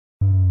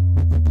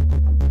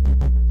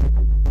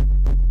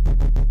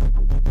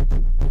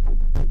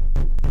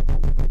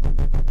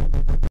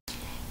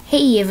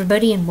Hey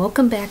everybody, and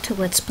welcome back to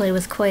Let's Play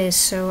with Quays.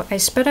 So I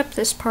sped up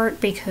this part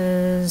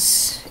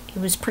because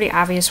it was pretty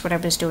obvious what I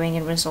was doing.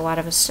 It was a lot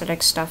of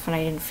aesthetic stuff and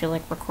I didn't feel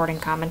like recording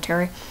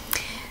commentary.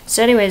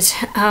 So anyways,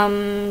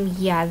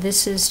 yeah,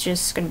 this is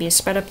just going to be a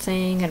sped up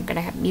thing. I'm going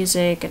to have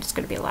music and it's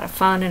going to be a lot of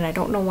fun, and I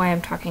don't know why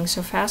I'm talking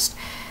so fast.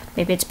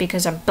 Maybe it's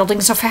because I'm building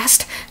so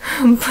fast.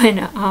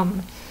 But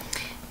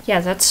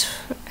yeah, that's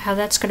how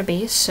that's going to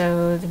be.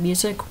 So the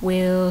music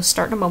will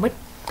start in a moment,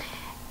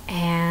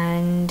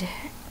 and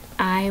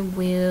I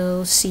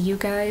will see you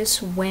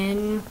guys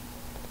when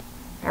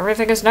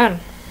everything is done.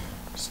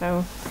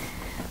 So,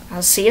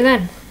 I'll see you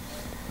then.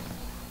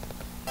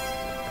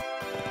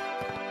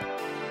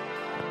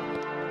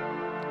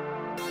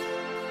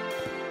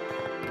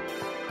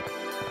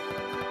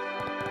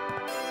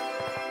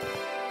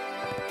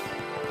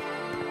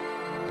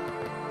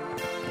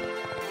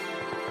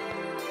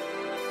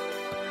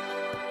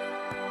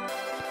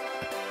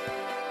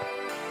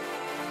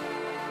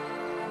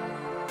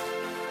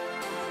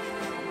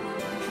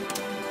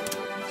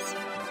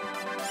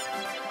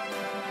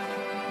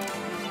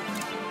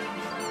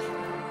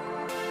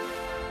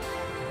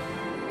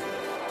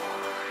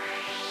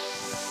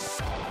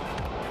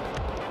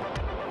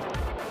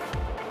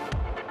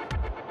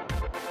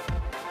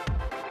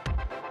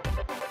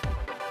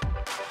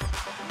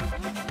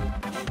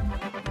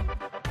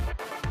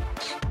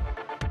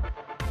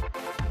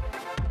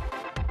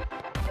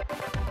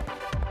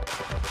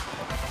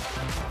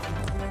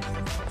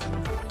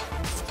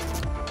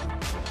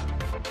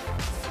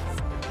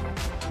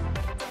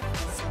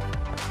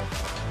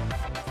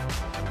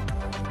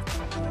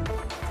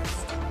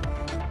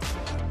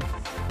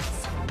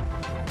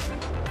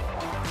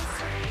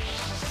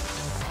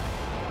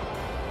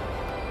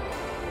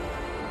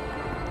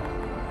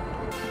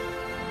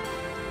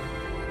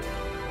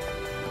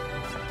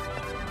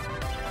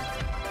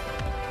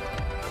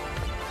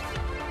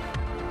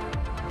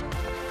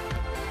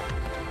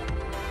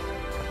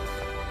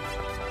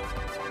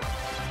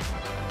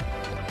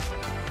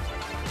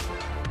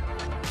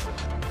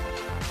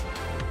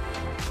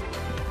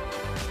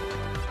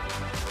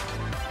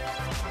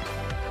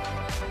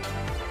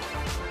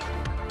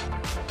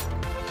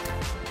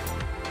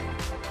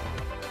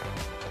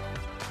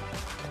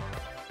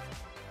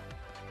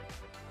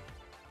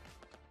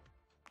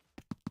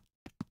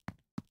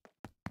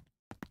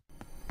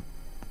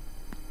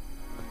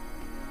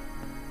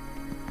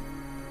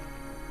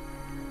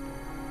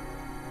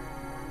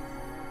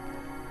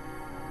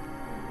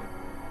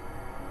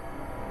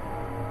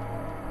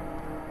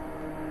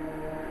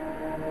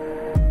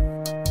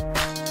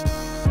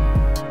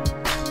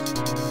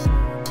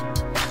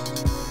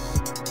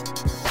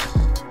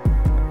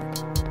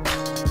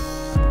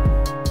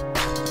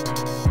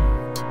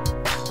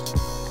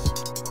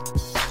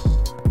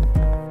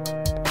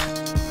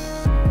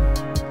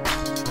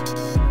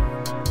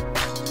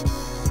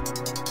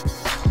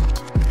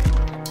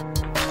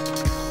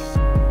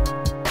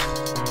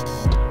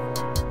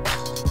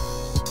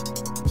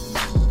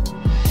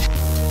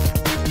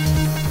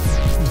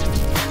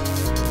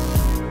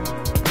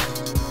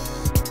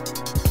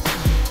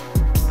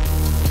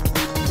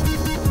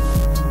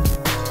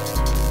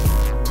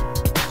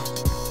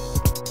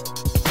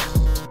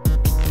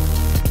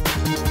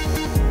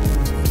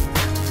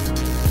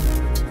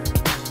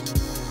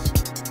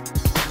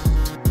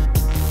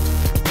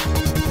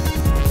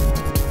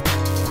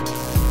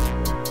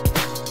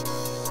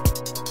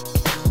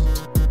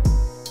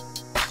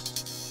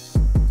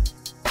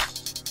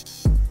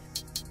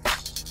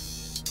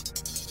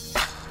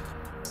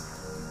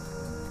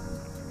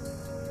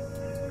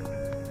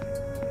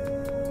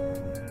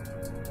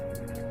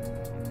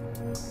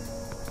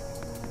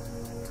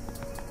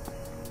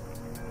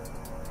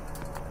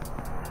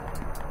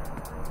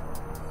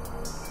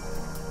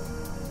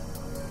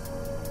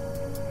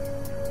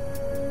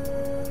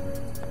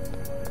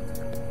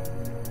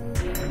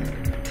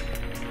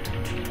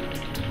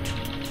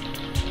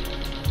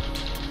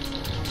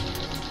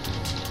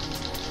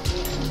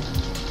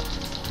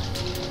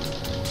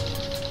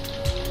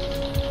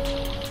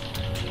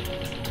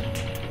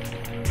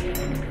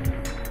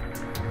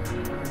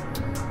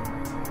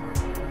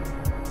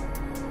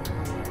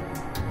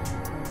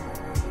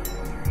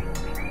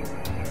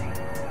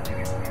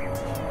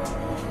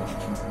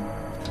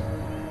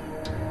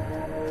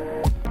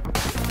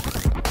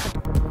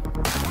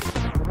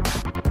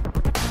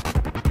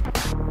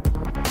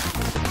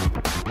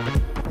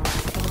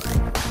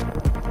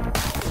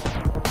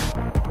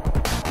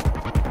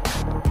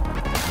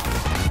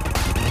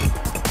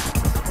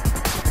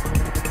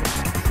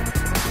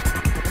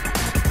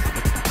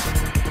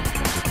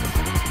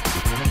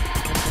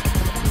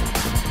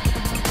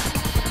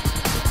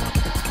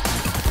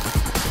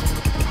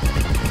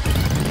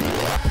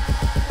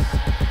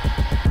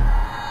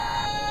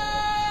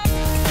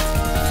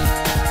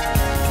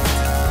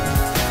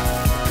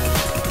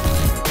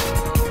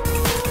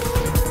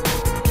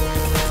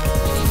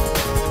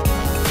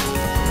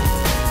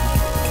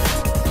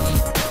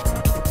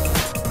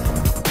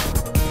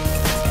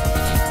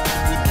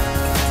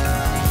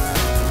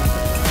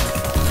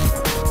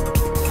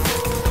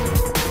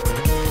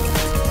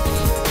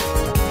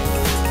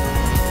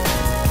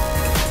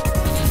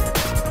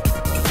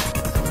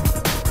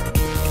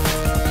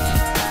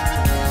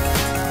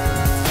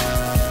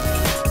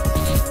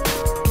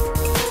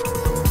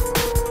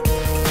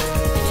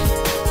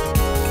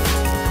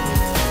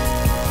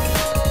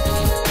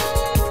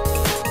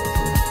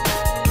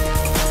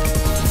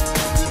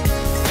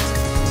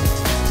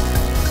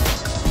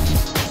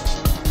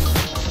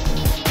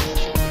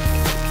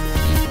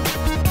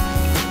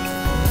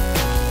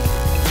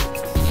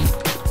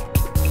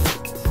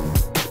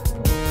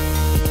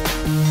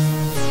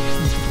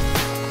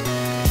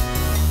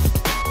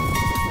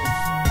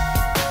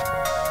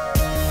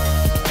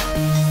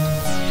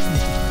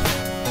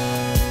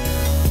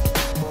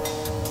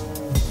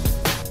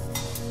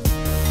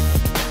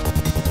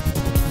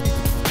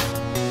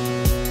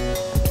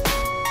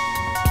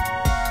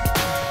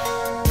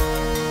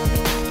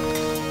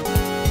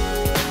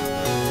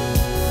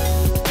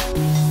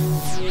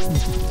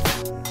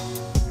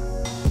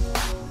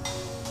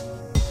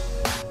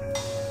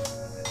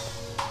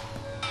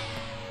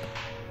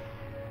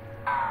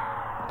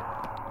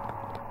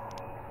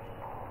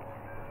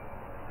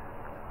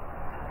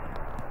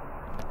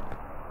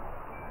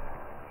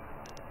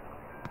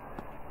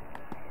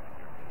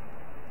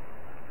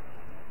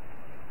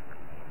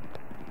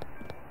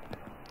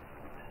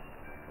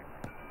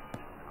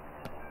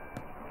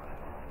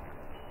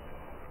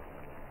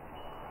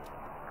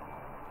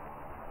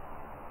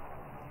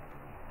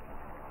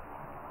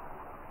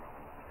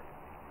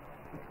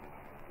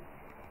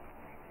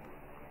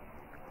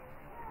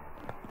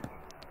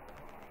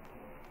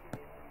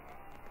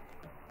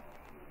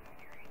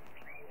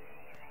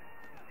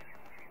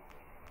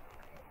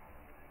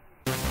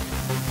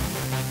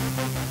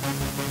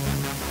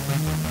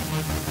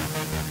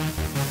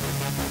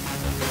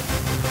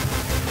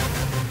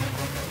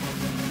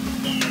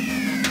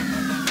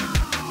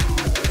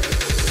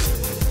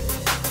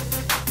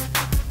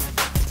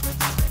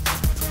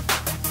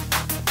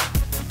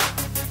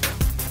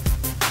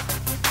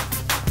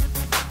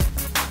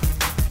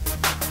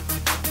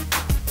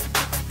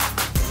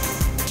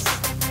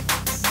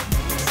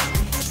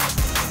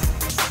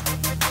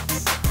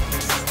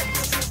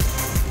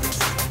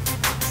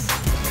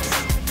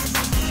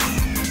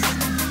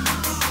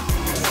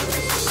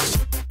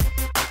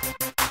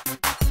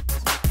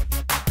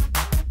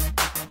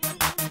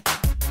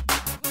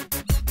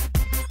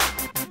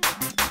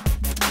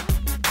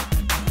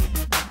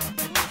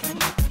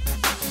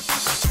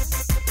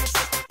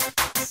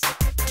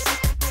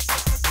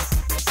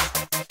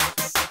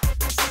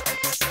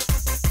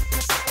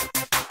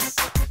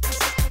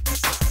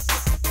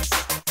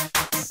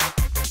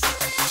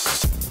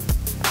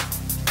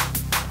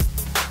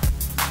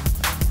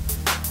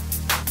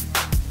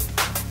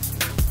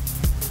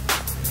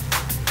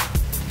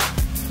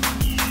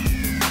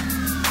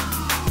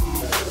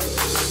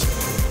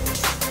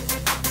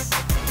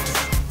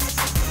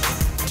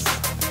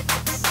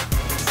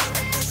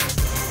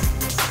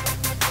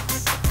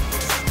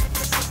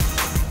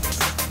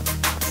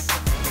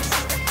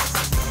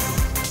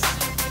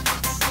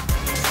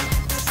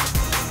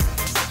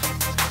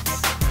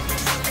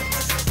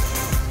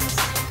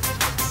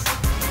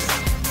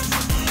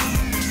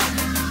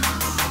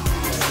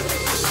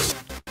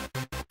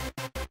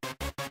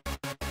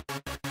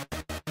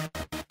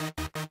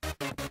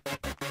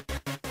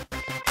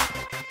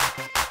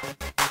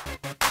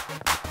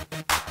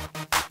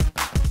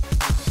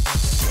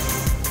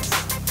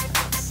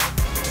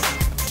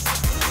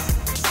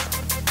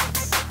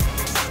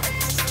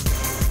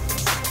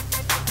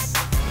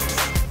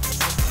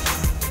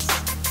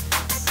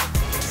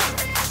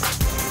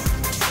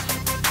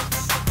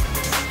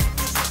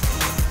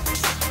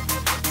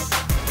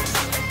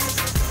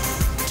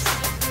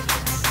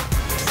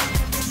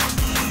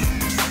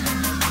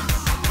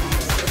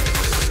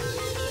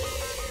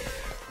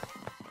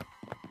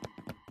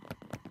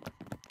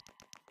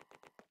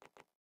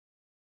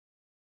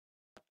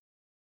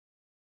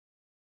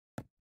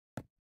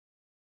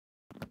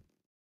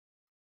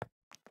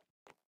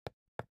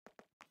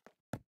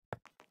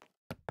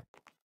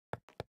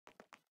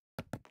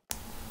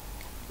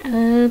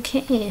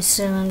 Okay,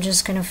 so I'm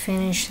just gonna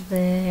finish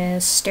the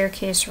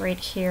staircase right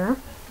here.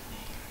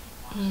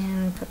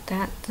 And put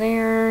that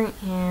there,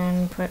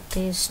 and put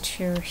these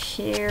two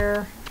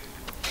here.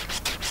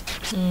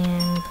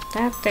 And put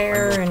that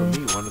there, and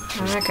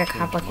that got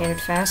complicated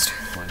fast.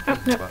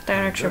 Oh, no, that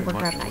actually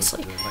worked out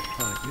nicely.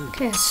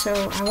 Okay,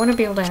 so I want to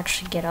be able to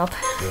actually get up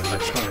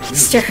the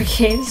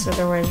staircase,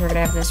 otherwise we're going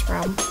to have this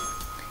problem.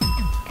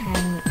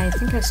 And I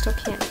think I still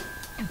can't,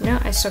 no,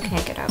 I still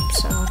can't get up,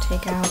 so I'll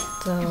take out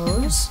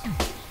those.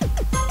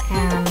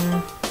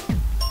 And,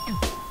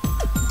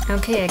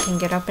 okay, I can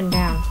get up and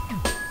down.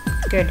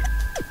 Good.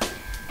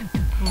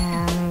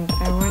 And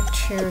I want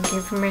to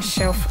give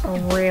myself a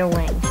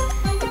railing.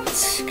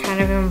 It's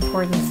kind of an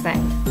important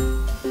thing.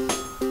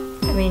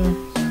 I mean,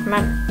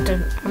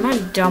 I'm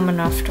not dumb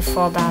enough to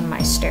fall down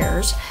my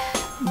stairs,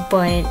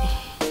 but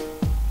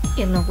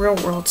in the real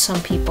world,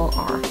 some people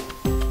are.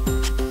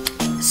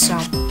 So,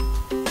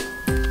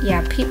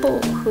 yeah,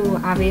 people who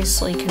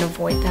obviously can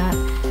avoid that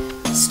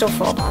still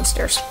fall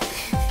downstairs.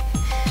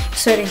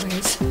 So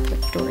anyways,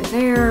 put door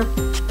there,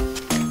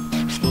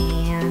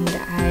 and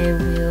I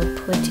will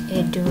put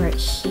a door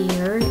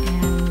here,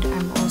 and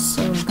I'm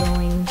also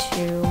going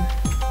to...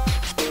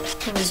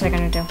 What was I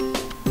gonna do?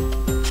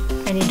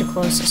 I need to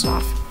close this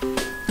off.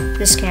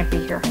 This can't be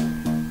here.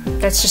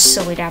 That's just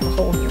silly to have a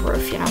hole in your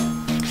roof, you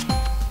know?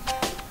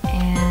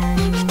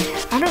 And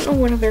I don't know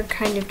what other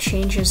kind of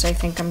changes I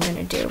think I'm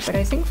gonna do, but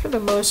I think for the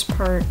most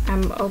part,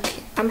 I'm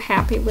okay. I'm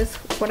happy with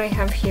what I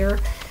have here.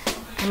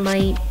 I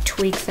might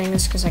tweak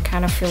things because I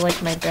kind of feel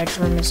like my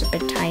bedroom is a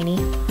bit tiny.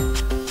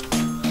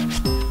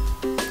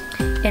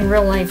 In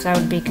real life, that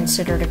would be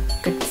considered a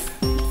good,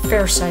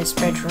 fair-sized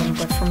bedroom,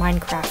 but for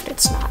Minecraft,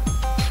 it's not.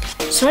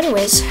 So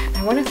anyways,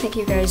 I want to thank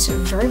you guys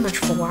very much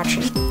for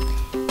watching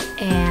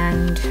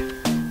and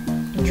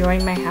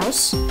enjoying my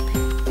house,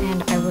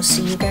 and I will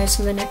see you guys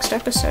in the next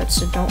episode,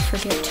 so don't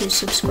forget to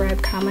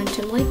subscribe, comment,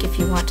 and like if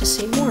you want to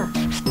see more.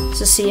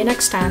 So see you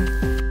next time.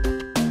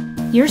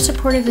 Your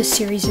support of this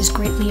series is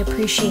greatly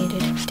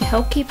appreciated. To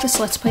help keep this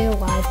Let's Play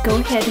alive, go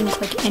ahead and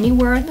click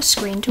anywhere on the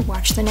screen to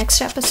watch the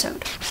next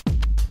episode.